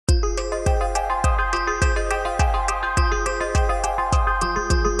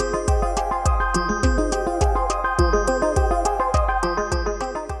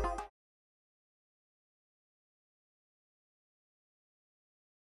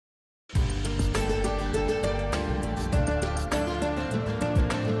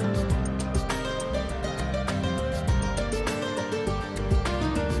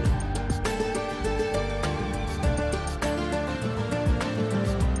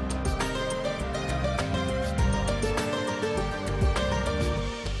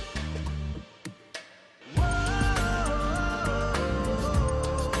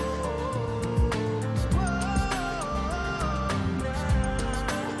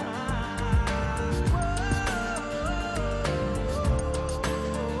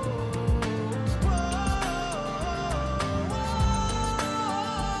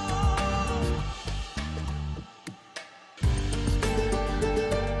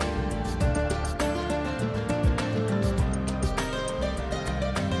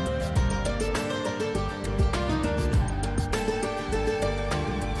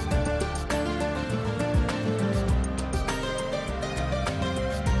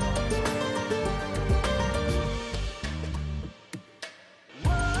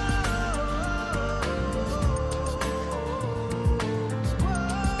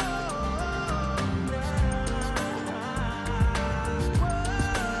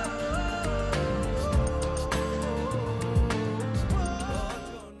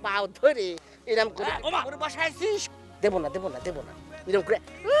পাও ধরে এরম করে কামড় বসাইছিস দেব না এরম করে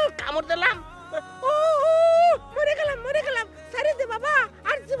কামড় দিলাম মরে গেলাম সারি দে বাবা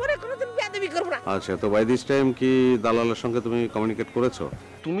আর জীবনে কোনোদিন বেয়াদবি করব না। আচ্ছা, তো বাই দিস টাইম কি দালালের সঙ্গে তুমি কমিউনিকেট করেছো?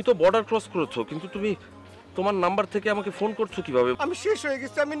 তুমি তো বর্ডার ক্রস করেছো, কিন্তু তুমি তোমার নাম্বার থেকে আমাকে ফোন করছো কিভাবে? আমি শেষ হয়ে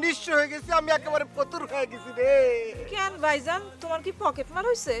গেছি, আমি নিঃস্ব হয়ে গেছি, আমি একেবারে ফতুর হয়ে গেছি রে। কেন ভাইজান, তোমার কি পকেট মার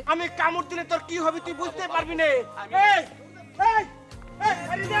হইছে? আমি কামড় দিলে তোর কি হবে তুই বুঝতে পারবি না। এই এই এই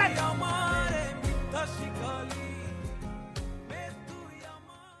আরে দে আমারে মিথ্যা শিখালি মে তুই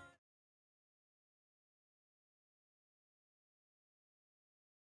আমার।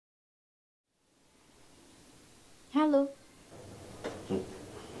 হ্যালো।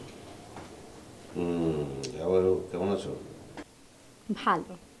 কেমন আছো?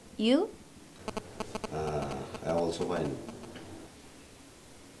 ভালো। ইউ? I also fine.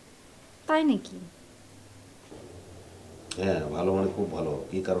 তাই নাকি? হ্যাঁ, ভালো মানে খুব ভালো।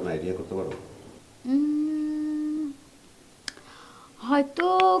 কি কারণে আইডিয়া করতে পারো? হয়তো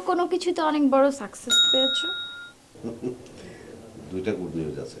কোনো কিছুতে অনেক বড় সাকসেস পেয়েছো। দুইটা গুড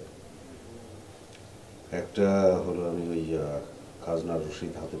নিউজ আছে। একটা হলো আমি ওই খাজনার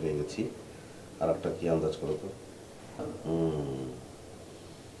রসিদ হাতে পেয়ে গেছি, আর একটা কি আন্দাজ করো তো?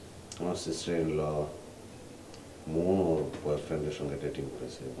 আমার সিস্টার ইন ল মন ওর বয়ফ্রেন্ডের সঙ্গে ডেটিং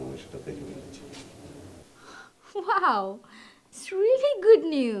করেছে এবং আমি সেটা দেখে ফেলেছি। Wow, it's really good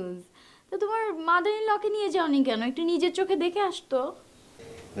news. তো তোমার মাদার ইন লকে নিয়ে যাওনি কেন? একটু নিজের চোখে দেখে আসতো।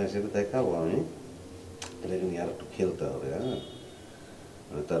 হ্যাঁ, সেটা দেখাবো আমি, এটাকে নিয়ে আর একটু খেলতে হবে। হ্যাঁ,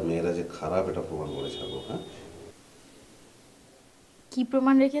 মানে তার মেয়েরা যে খারাপ এটা প্রমাণ করে ছাড়বো। হ্যাঁ, কি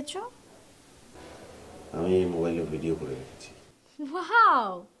প্রমাণ রেখেছো? আমি মোবাইলে ভিডিও করে রেখেছি। Wow,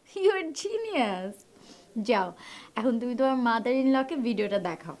 you are genius. যাও, এখন তুমি তোমার মাদার ইন লকে ভিডিওটা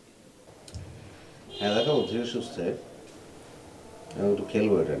দেখাও। হ্যাঁ, দেখাবো ধীরে সুস্থে। আমি একটু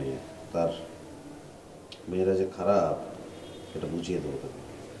খেলবো এটা নিয়ে, তার মেয়েরা যে খারাপ এটা বুঝিয়ে দেবো তাকে।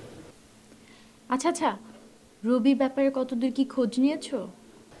 আচ্ছা আচ্ছা, রবির ব্যাপারে কতদূর কি খোঁজ নিয়েছো?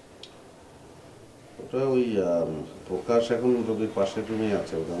 ওটা ওই প্রকাশ এখন রবির পাশের রুমে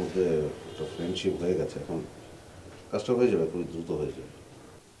আছে, ওটার মধ্যে একটা ফ্রেন্ডশিপ হয়ে গেছে। এখন কাজটা হয়ে যাবে, খুবই দ্রুত হয়ে যাবে।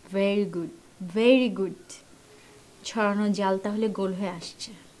 Very good, very good. ছড়ানো জাল তাহলে গোল হয়ে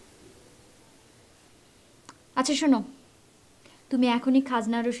আসছে। আচ্ছা শোনো, তুমি এখনই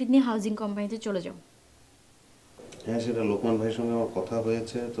খাজনা রসিদ নিয়ে হাউজিং কোম্পানিতে চলে যাও। হ্যাঁ, সেটা লোকমান ভাইয়ের সঙ্গে আমার কথা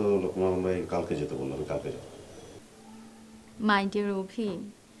হয়েছে, তো লোকমান ভাই কালকে যেতে বললো, আমি কালকে যাবো। মাই ডিয়ার অভি,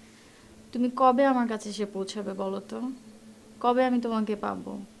 তুমি কবে আমার কাছে এসে পৌঁছাবে বলো তো? কবে আমি তোমাকে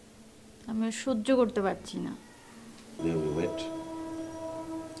পাবো? আমি আর সহ্য করতে পারছি না। ওয়েট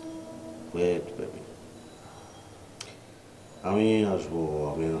ওয়েট বেবি, আমি আসবো।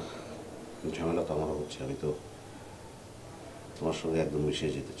 আমি ঝামেলা তো আমার হচ্ছে, আমি তো তোমার সঙ্গে একদম মিশে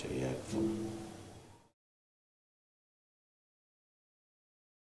যেতে চাই একদম।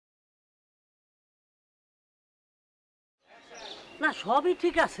 না সবই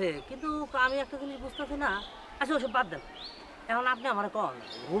ঠিক আছে, কিন্তু আমি একটা জিনিস বুঝতেছি না। আচ্ছা ওসব বাদ দেন, এখন আপনি আমার কন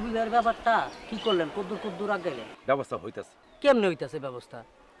রবিবার ব্যাপারটা কি করলেন? কদ্দুর আগাইলেন? ব্যবস্থা হইতাছে। কেমনে হইতাছে ব্যবস্থা?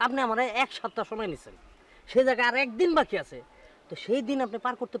 আপনি আমার 1 সপ্তাহ সময় নিচ্ছেন, সেই জায়গায় আর একদিন বাকি আছে, তো সেই দিন আপনি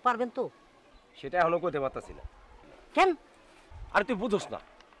পার করতে পারবেন তো? সেটা এখনো করতে পারতাছি না। কেন? আর তুই বুঝোস না,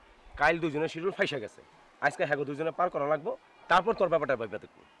 কাল দুজনের শিডিউল ফাইসা গেছে, আজকে হ্যাঁ দুজনে পার করা লাগবো, তারপর তোর ব্যাপারটা ভাববে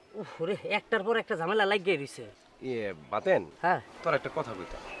দেখবো। ওরে একটার পর একটা ঝামেলা লাগিয়ে রইছে। ইয়ে বাতেন, হ্যাঁ তোর একটা কথা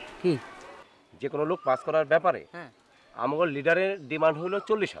কইতাম। কি? যে কোনো লোক পাস করার ব্যাপারে হ্যাঁ আমার লিডারের ডিমান্ড হইল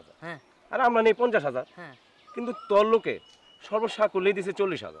 40,000, হ্যাঁ আর আমরা নেই 50,000। হ্যাঁ কিন্তু তোর লোকে সর্বসা করলেই দিছে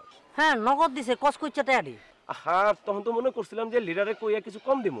 40,000। হ্যাঁ নগদ দিছে, কস কইছে টায়াডি। হ্যাঁ, তখন তো মনে করছিলাম যে লিডারে কইয়া কিছু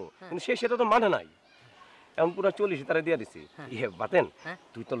কম দিমু, কিন্তু সে সেটা তো মানে নাই। এমন পুরো 40 তারা দিয়া দিছি। ইয়ে বাতেন,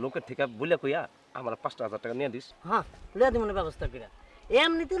 তুই তো লোকের থেকে বলে কইয়া আমার 5,000 টাকা নিয়ে দিস। হ্যাঁ লিয়া দিমনে ব্যবস্থা করে।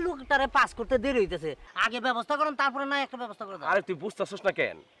 এমনিতে লোকটারে পাস করতে দেরি হইতেছে, আগে ব্যবস্থা করেন তারপরে না একটা ব্যবস্থা করে দাও। আরে তুই বুঝতেছস না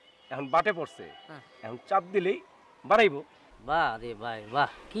কেন? এখন বাটে পড়ছে, এখন চাপ দিলেই বাড়াইবো। বাহ রে ভাই বাহ,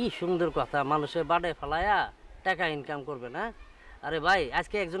 কি সুন্দর কথা। মানুষের বাড়ে ফেলায়া টাকা ইনকাম করবে না? আরে ভাই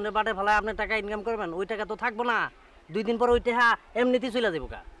আজকে একজনের বাড়ে ফেলায় আপনি টাকা ইনকাম করবেন, ওই টাকা তো থাকবো না, 2 দিন পর ওই টাকা এমনিতেই চলে যাবো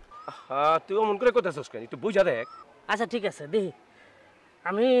কা। হ্যাঁ, তুই মন করে করতেছস কেন? একটু বুঝা দেখ। আচ্ছা ঠিক আছে, দেখি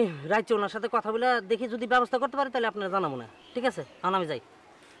আমি রাইতে ওনার সাথে কথা বলে দেখি, যদি ব্যবস্থা করতে পারি তাহলে আপনার জানাবো না। ঠিক আছে, আমি যাই।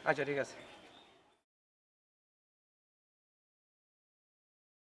 আচ্ছা ঠিক আছে।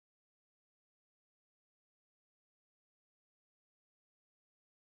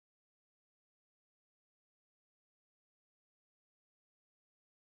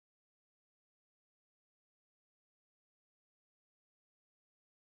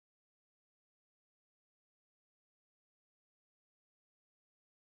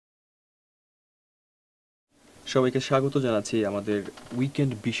 সবাইকে স্বাগত জানাচ্ছি আমাদের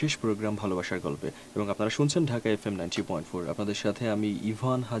উইকেন্ড বিশেষ প্রোগ্রাম ভালোবাসার গল্পে এবং আপনারা শুনছেন ঢাকা FM 90.4। আপনাদের সাথে আমি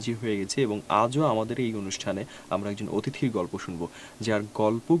ইভান হাজির হয়ে গেছি এবং আজও আমাদের এই অনুষ্ঠানে আমরা একজন অতিথির গল্প শুনবো, যার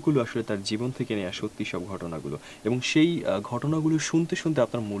গল্পগুলো আসলে তার জীবন থেকে নেওয়া সত্যি সব ঘটনাগুলো, এবং সেই ঘটনাগুলো শুনতে শুনতে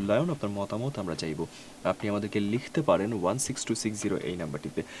আপনার মূল্যায়ন, আপনার মতামত আমরা চাইব। আপনি আমাদেরকে লিখতে পারেন 16260 এই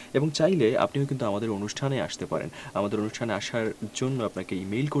নাম্বারটিতে, এবং চাইলে আপনিও কিন্তু আমাদের অনুষ্ঠানে আসতে পারেন। আমাদের অনুষ্ঠানে আসার জন্য আপনাকে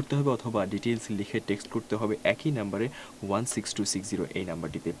ইমেইল করতে হবে অথবা ডিটেলস লিখে টেক্সট করতে হবে একই নাম্বারে 16260 এই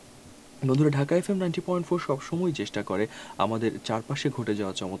নাম্বারটিতে। বন্ধুরা, ঢাকা FM 90.4 সবসময় চেষ্টা করে আমাদের চারপাশে ঘটে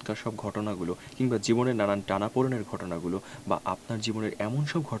যাওয়া চমৎকার সব ঘটনাগুলো কিংবা জীবনের নানান টানাপোড়েনের ঘটনাগুলো বা আপনার জীবনের এমন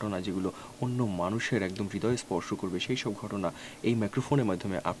সব ঘটনা যেগুলো অন্য মানুষের একদম হৃদয় স্পর্শ করবে, সেই সব ঘটনা এই মাইক্রোফোনের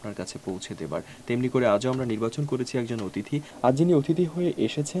মাধ্যমে আপনার কাছে পৌঁছে দেবার। তেমনি করে আজও আমরা নির্বাচন করেছি একজন অতিথি। আজ যিনি অতিথি হয়ে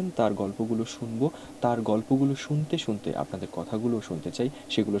এসেছেন তার গল্পগুলো শুনবো, তার গল্পগুলো শুনতে শুনতে আপনাদের কথাগুলো শুনতে চাই,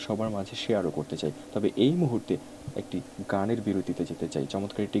 সেগুলো সবার মাঝে শেয়ারও করতে চাই। তবে এই মুহূর্তে একটি গানের বিরতিতে যেতে চাই।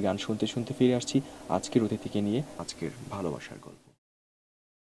 চমৎকার একটি গান শুনতে শুনতে ফিরে আসছি আজকের অতিথিকে নিয়ে, আজকের ভালোবাসার গল্প।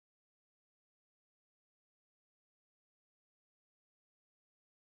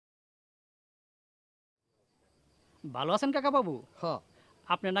 ভালো আছেন কাকা বাবু? হ্যাঁ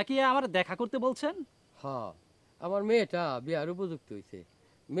আপনি নাকি আমার দেখা করতে বলছেন? হ্যাঁ, আমার মেয়েটা বিয়ার উপযুক্ত হয়েছে।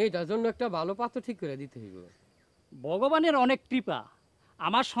 মেয়েটার জন্য একটা ভালো পাত্র ঠিক করে দিতে হইব। ভগবানের অনেক কৃপা,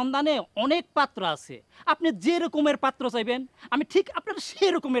 আমার সন্ধানে অনেক পাত্র আছে। আপনি যে রকমের পাত্র চাইবেন আমি ঠিক আপনার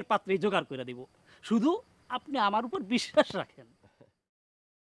সেই রকমের পাত্রই জোগাড় করে দিব। শুধু আপনি আমার উপর বিশ্বাস রাখেন।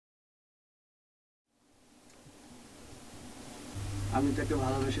 আমি তাকে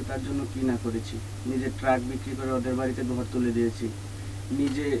ভালোবেসে তার জন্য কি না করেছি। নিজের ট্রাক বিক্রি করে ওদের বাড়িতে ঘর তুলে দিয়েছি।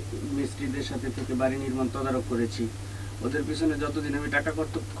 নিজে মিস্ত্রিদের সাথে থেকে বাড়ি নির্মাণ তদারক করেছি। ওদের পিছনে যতদিন আমি টাকা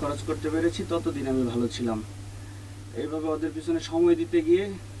খরচ করতে পেরেছি ততদিন আমি ভালো ছিলাম। এইভাবে ওদের পিছনে সময় দিতে গিয়ে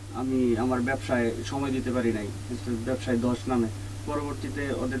আমি আমার ব্যবসায় সময় দিতে পারি নাই, ব্যবসায় ধস নামে। পরবর্তীতে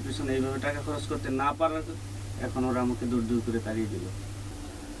ওদের পিছনে এইভাবে টাকা খরচ করতে না পারার এখন ওরা আমাকে দূর দূর করে তাড়িয়ে দিল।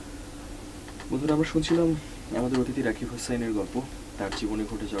 বন্ধুরা, আমরা শুনছিলাম আমাদের অতিথি রাকিব হোসেনের গল্প, তার জীবনে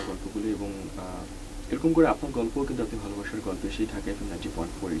ঘটে যাওয়া গল্পগুলো, এবং এরকম করে আপনার গল্পও কিন্তু আপনি ভালোবাসার গল্পে সেই ঢাকা FM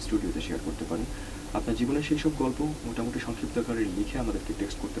 90.4 স্টুডিওতে শেয়ার করতে পারেন। আপনার জীবনের সেই সব গল্প মোটামুটি সংক্ষিপ্ত আকারে লিখে আমাদেরকে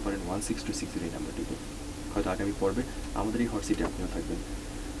টেক্সট করতে পারেন 16260 এই নাম্বারটিতে। হয়তো আগামী পর্বে আমাদের এই হট সিটে আপনিও থাকবেন।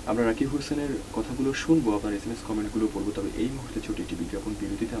 আমরা রাকিব হোসেনের কথাগুলো শুনবো, আপনার SMS কমেন্টগুলো পড়বো। তবে এই মুহূর্তে ছোট একটি বিজ্ঞাপন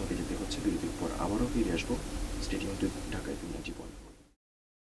বিরতিতে আমাকে যেতে হচ্ছে। বিরতির পর আবারও ফিরে আসবো। Stay tune two Dhaka FM 90.4।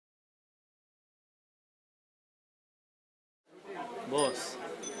 বস,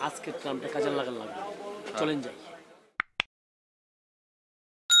 আজকের কামটা কাজে লাগার লাগবে, চলেন যাই।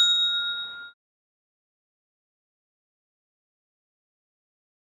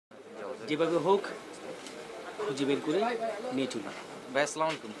 যেভাবে হোক খুঁজে বের করে নিয়ে চলুন। ভাই আসসালামু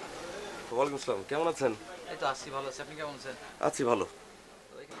আলাইকুম। ওয়ালাইকুম আসসালাম, কেমন আছেন? এই তো আসছি, ভালো আছি। আপনি কেমন আছেন? আছি ভালো।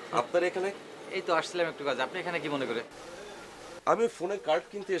 আপনার এখানে? এই তো আসছিলাম একটু কাজ। আপনি এখানে কি মনে করে? আমি ফোনে কার্ড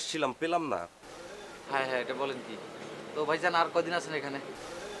কিনতে এসেছিলাম, পেলাম না। হ্যাঁ হ্যাঁ, এটা বলেন কি? তো ভাইজান আর কদিন আছেন এখানে?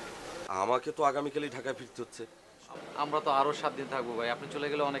 আমাকে তো আগামীকালই ঢাকায় ফিরতে হচ্ছে। আমরা তো আরো 7 দিন থাকবো ভাই। আপনি চলে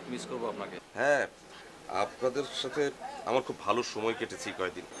গেলে অনেক মিস করবো আপনাকে। হ্যাঁ, আপনাদের সাথে আমার খুব ভালো সময় কেটেছে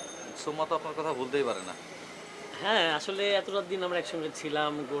কয়েকদিন। সোম্মা তো আপনার কথা ভুলতেই পারে না। হ্যাঁ, আসলে এতটা দিন আমরা একসঙ্গে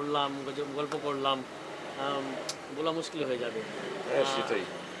ছিলাম, ঘুরলাম, গল্প করলাম, বলা মুশকিল হয়ে যাবে। হ্যাঁ সেটাই।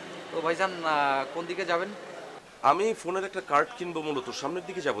 তো ভাইজান কোন দিকে যাবেন? আমি ফোনের একটা কার্ড কিনবো, মূলত সামনের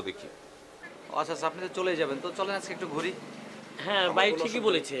দিকে যাব দেখি। আচ্ছা আচ্ছা, আপনি তো চলেই যাবেন, তো চলেন আজকে একটু ঘুরি। হ্যাঁ ভাই, ঠিকই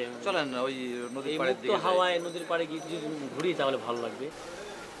বলেছে। চলেন ওই নদীর পাড়ের দিকে যাই। হাওয়ায় নদীর পাড়ে গিয়ে যদি ঘুরি তাহলে ভালো লাগবে।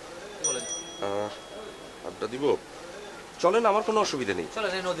 বলেন আড্ডা দিব? চলেন, আমার কোনো অসুবিধা নেই।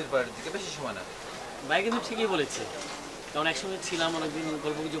 চলেন এই নদীর পাড়ের দিকে, বেশি সময় না। ভাই কিন্তু ঠিকই বলেছে, কারণ একসঙ্গে ছিলাম, অনেকদিন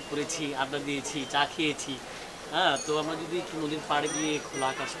গল্প গুজব করেছি, আড্ডা দিয়েছি, চা খেয়েছি। হ্যাঁ, তো আমরা যদি একটু নদীর পাড়ে গিয়ে খোলা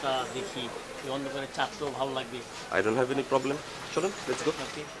আকাশটা দেখি, এই অন্ধকারের চাঁদটাও ভালো লাগবে। I don't have any problem. চলেন, লেটস গো।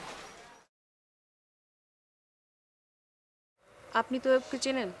 আপনি তো ওকে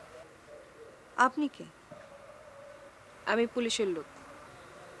চেনেন? আপনি কে? আমি পুলিশের লোক।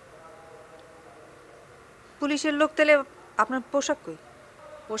 পুলিশের লোক? তাহলে আপনার পোশাক কই?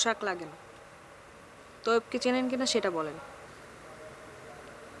 পোশাক লাগে না। তোয়েবকে চেনেন কিনা সেটা বলেন।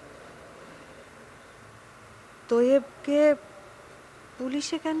 তোয়েবকে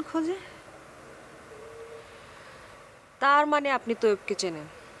পুলিশে কেন খোঁজে? তার মানে আপনি তোয়েবকে চেনেন?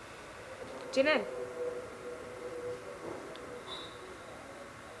 চেনেন?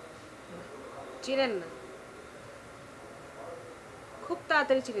 চিনেন না? খুব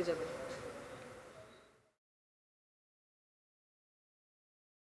তাড়াতাড়ি চিনে যাবেন।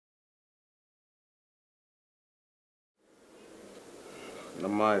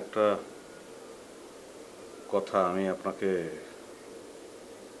 মা, একটা কথা আমি আপনাকে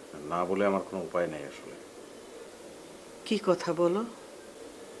না বলে আমার কোনো উপায় নেই আসলে। কি কথা বলো?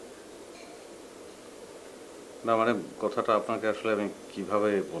 না মানে কথাটা আপনাকে আসলে আমি কিভাবে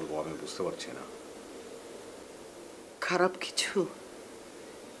বলবো আমি বুঝতে পারছি না। খারাপ কিছু?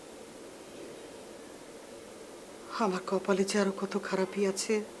 আমার কপালে যে আরো কত খারাপই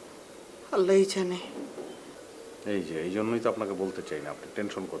আছে আল্লাহই জানে। এই যে এই জন্যই তো আপনাকে বলতে চাই না, আপনি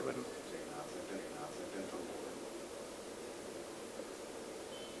টেনশন করবেন না।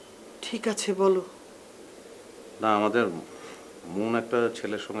 ঠিক আছে বলো। না আমাদের মন একটা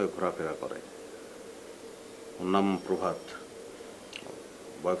ছেলের সঙ্গে ঘোরাফেরা করে, ওর নাম প্রভাত,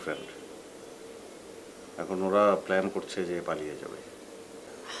 বয়ফ্রেন্ড। এখন ওরা প্ল্যান করছে যে পালিয়ে যাবে।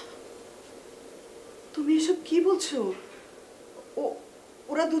 তুমি এসব কি বলছো?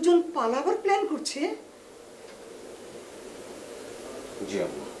 ওরা দুজন পালাবার প্ল্যান করছে? জি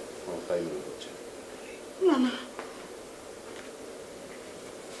আম্মা, তাই মনে হচ্ছে। না না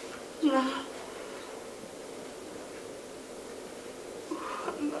না,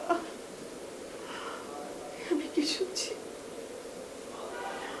 আমি কি শুনছি?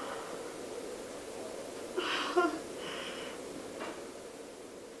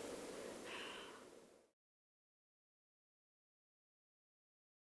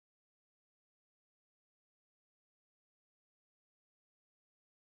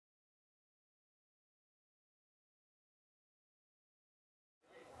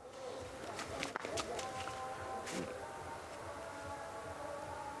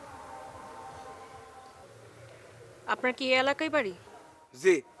 আপনার কি এই এলাকায় বাড়ি?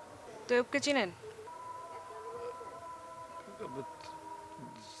 জি। তৈয়বকে চিনেন?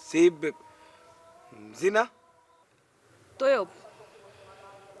 জি না। তৈয়ব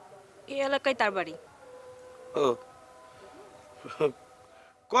এই এলাকায় তার বাড়ি। ও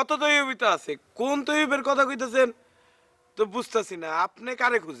কত তৈয়বিতা আছে, কোন তৈয়বের কথা কইতেছেন তো বুঝতেছি না। আপনি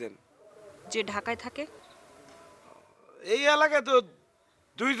কারে খুঁজেন? যে ঢাকায় থাকে। এই এলাকায় তো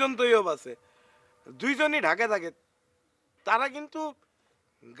দুইজন তৈয়ব আছে, দুইজনই ঢাকায় থাকে। তারা কিন্তু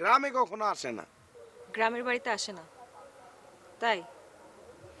গ্রামে কখনো আসে না। গ্রামের বাড়িতে আসে না তাই?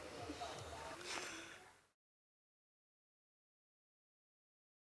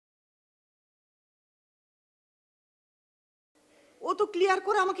 ও তো ক্লিয়ার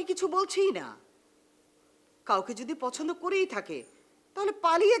করে আমাকে কিছু বলছেই না। কাউকে যদি পছন্দ করেই থাকে তাহলে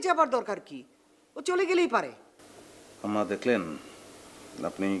পালিয়ে যাবার দরকার কি? ও চলে গেলেই পারে। আম্মা দেখলেন,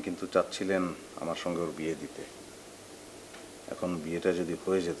 আপনি কিন্তু চাচ্ছিলেন আমার সঙ্গে ওর বিয়ে দিতে। এখন বিয়েটা যদি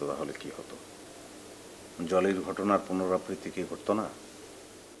হয়ে যেত তাহলে কি হতো? জলের ঘটনার পুনরাবৃত্তি কি ঘটতো না?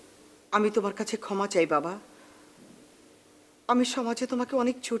 আমি তোমার কাছে ক্ষমা চাই বাবা। আমি সমাজে তোমাকে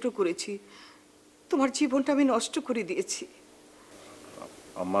অনেক ছোট করেছি, তোমার জীবনটা আমি নষ্ট করে দিয়েছি।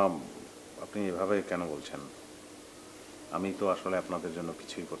 আম্মা আপনি এভাবে কেন বলছেন? আমি তো আসলে আপনাদের জন্য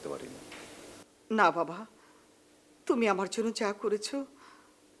কিছুই করতে পারিনি। না বাবা, তুমি আমার জন্য যা করেছো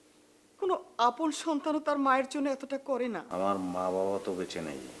কোনো আপন সন্তানও তার মায়ের জন্য এতটা করে না। আমার মা বাবা তো বেঁচে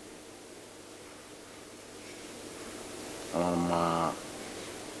নেই। আমার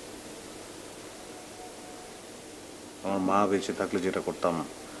মা বেঁচে থাকলে যেটা করতাম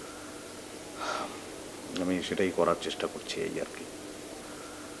আমি সেটাই করার চেষ্টা করছি, এই আর কি।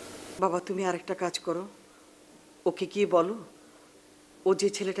 বাবা তুমি আরেকটা কাজ করো, ওকে গিয়ে বলো ও যে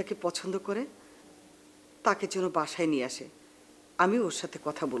ছেলেটাকে পছন্দ করে তাকে যেন বাসায় নিয়ে আসে, আমি ওর সাথে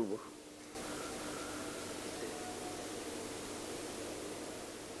কথা বলবো।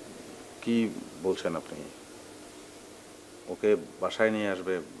 কি বলছেন আপনি? ওকে বাসায় নিয়ে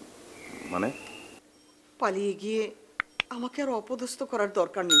আসবে মানে? পালিয়ে গিয়ে আমাকে আর অপদস্থ করার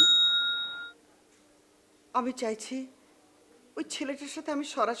দরকার নেই। আমি চাইছি ওই ছেলেটার সাথে আমি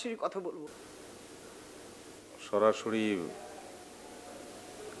সরাসরি কথা বলবো। সরাসরি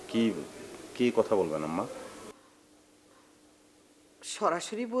কি কি কথা বলবেন আম্মা?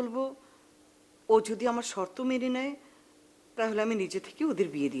 সরাসরি বলবো ও যদি আমার শর্ত মেনে নেয় তাহলে আমি নিজে থেকে ওদের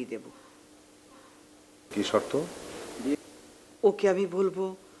বিয়ে দিয়ে দেব। কি শর্ত? ওকে আমি বলবো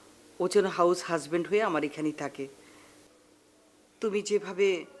ও যেন হাউস হাজবেন্ড হয়ে আমার এখানেই থাকে। তুমি যেভাবে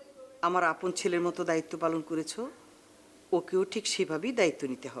আমার আপন ছেলের মতো দায়িত্ব পালন করেছো ওকেও ঠিক সেভাবেই দায়িত্ব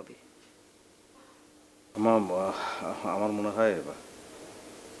নিতে হবে। আমার মনে হয়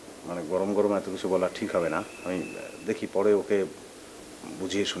মানে গরম গরম এত কিছু বলা ঠিক হবে না। আমি দেখি পরে ওকে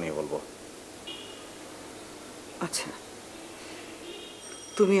বুঝিয়ে শুনিয়ে বলবো। আচ্ছা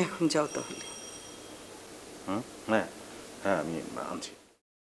তুমি এখন যাও তাহলে। হ্যাঁ হ্যাঁ আমি আনছি।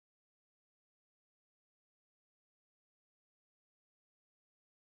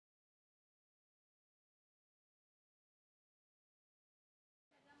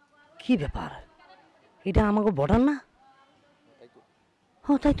 কি ব্যাপার? এটা আমাকে বর্ডার না?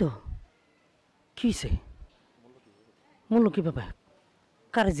 হ্যাঁ তাই তো। কি হয়েছে? মূল্য কি পাবে?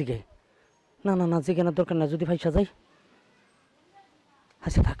 কারে জিগে? না না না, জিগে না, দরকার না, যদি পয়সা যাই।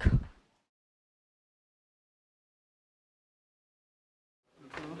 আচ্ছা থাক।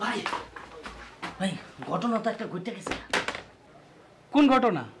 ভাই ভাই, ঘটনা তো একটা ঘটে গেছে। কোন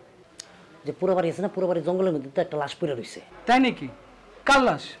ঘটনা? যে পুরো বাড়ি আছে না, পুরো বাড়ি জঙ্গলের মধ্যে তো একটা লাশ পড়ে রয়েছে। তাই নাকি? কার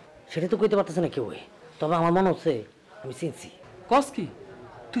লাশ? সেটা তো কইতে পারতেছে না কেউ, তবে আমার মনে হচ্ছে আমি চিনছি। কস কি?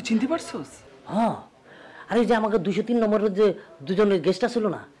 তুই চিনতে পারছিস? হ্যাঁ, আরে যে আমাকে 203 নম্বরের যে দুজনের গেস্ট ছিল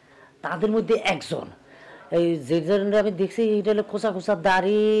না, তাদের মধ্যে একজন, এই যে আমি দেখছি এটা হলো খোসা খোসা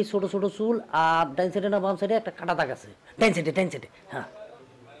দাড়ি, ছোট ছোট চুল, আর ডাইন সাইডে না বাম সাইডে একটা কাটা দাগ আছে। ডাইন সাইডে। হ্যাঁ।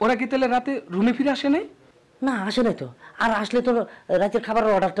 ওরা কি তাহলে রাতে রুমে ফিরে আসে নাই? না, আসে নাই তো। আর আসলে তো রাতের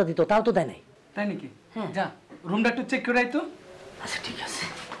খাবারের অর্ডারটা দিত, তাও তো দেয় নাই। তাই নাকি? হ্যাঁ, যা রুমটা একটু চেক করে আই তো। আচ্ছা ঠিক আছে।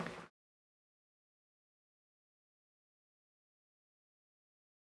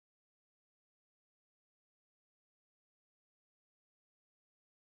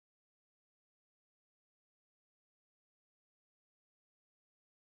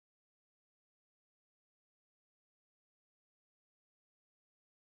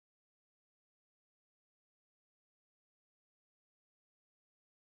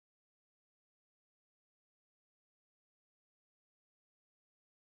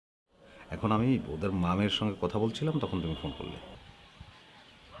 এখন আমি ওদের মামের সঙ্গে কথা বলছিলাম, তখন তুমি ফোন করলে।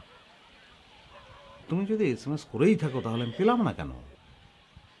 তুমি যদি SMS করেই থাকো তাহলে আমি পেলাম না কেন?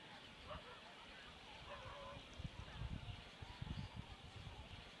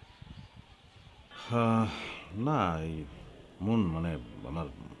 না, এই মন মানে আমার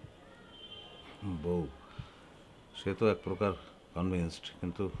বউ, সে তো এক প্রকার কনভিন্সড,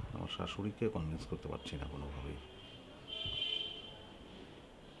 কিন্তু আমার শাশুড়িকে কনভিন্স করতে পারছি না কোনোভাবেই।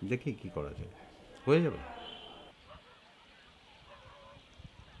 দেখি কি করা যায়, হয়ে যাবে।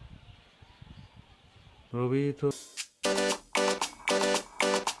 রবি তো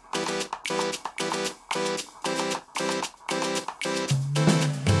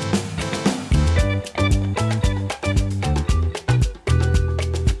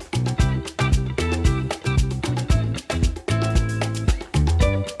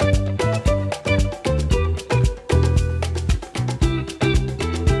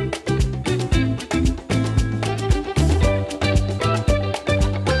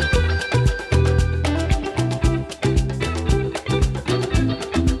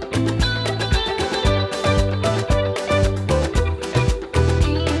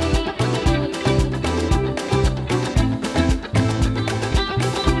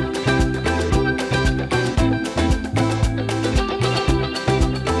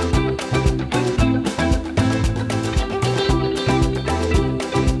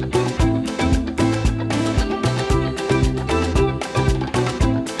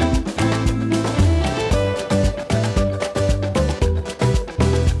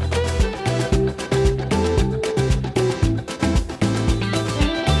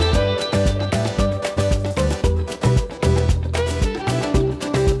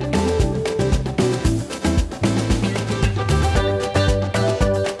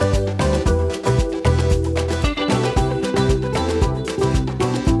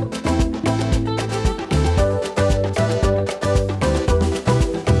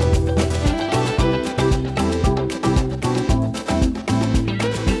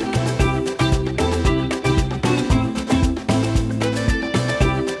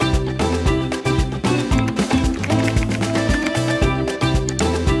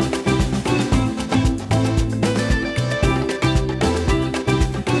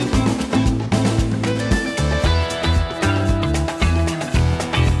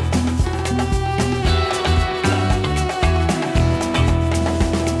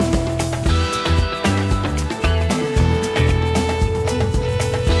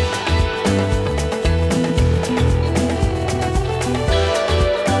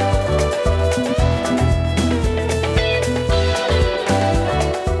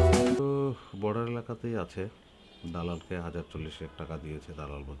এলাকাতেই আছে। দালালকে 1040 টাকা দিয়েছে,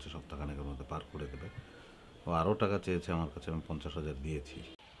 দালাল বলছে সপ্তাহখানেকের মধ্যে পার করে দেবে। ও আরও টাকা চেয়েছে আমার কাছে, আমি 50,000 দিয়েছি।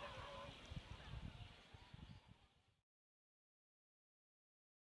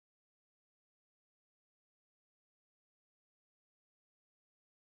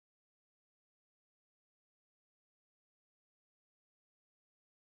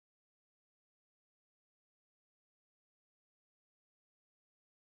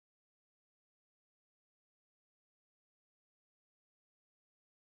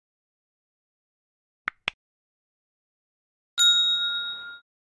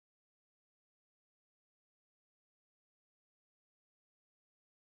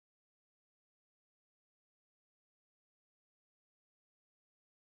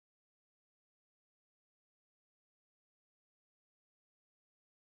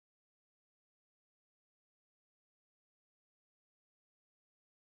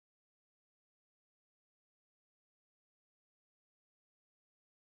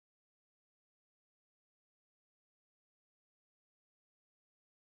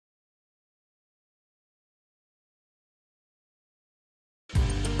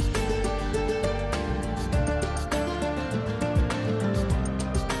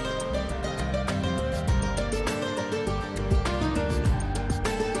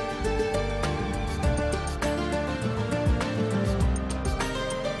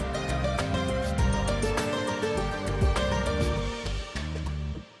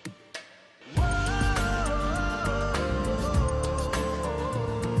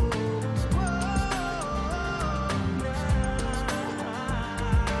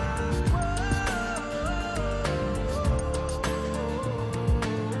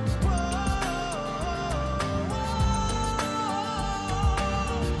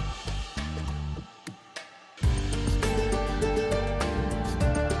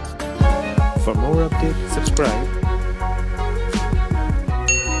 For more updates, subscribe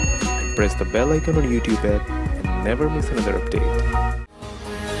and press the bell icon on YouTube app and never miss another update.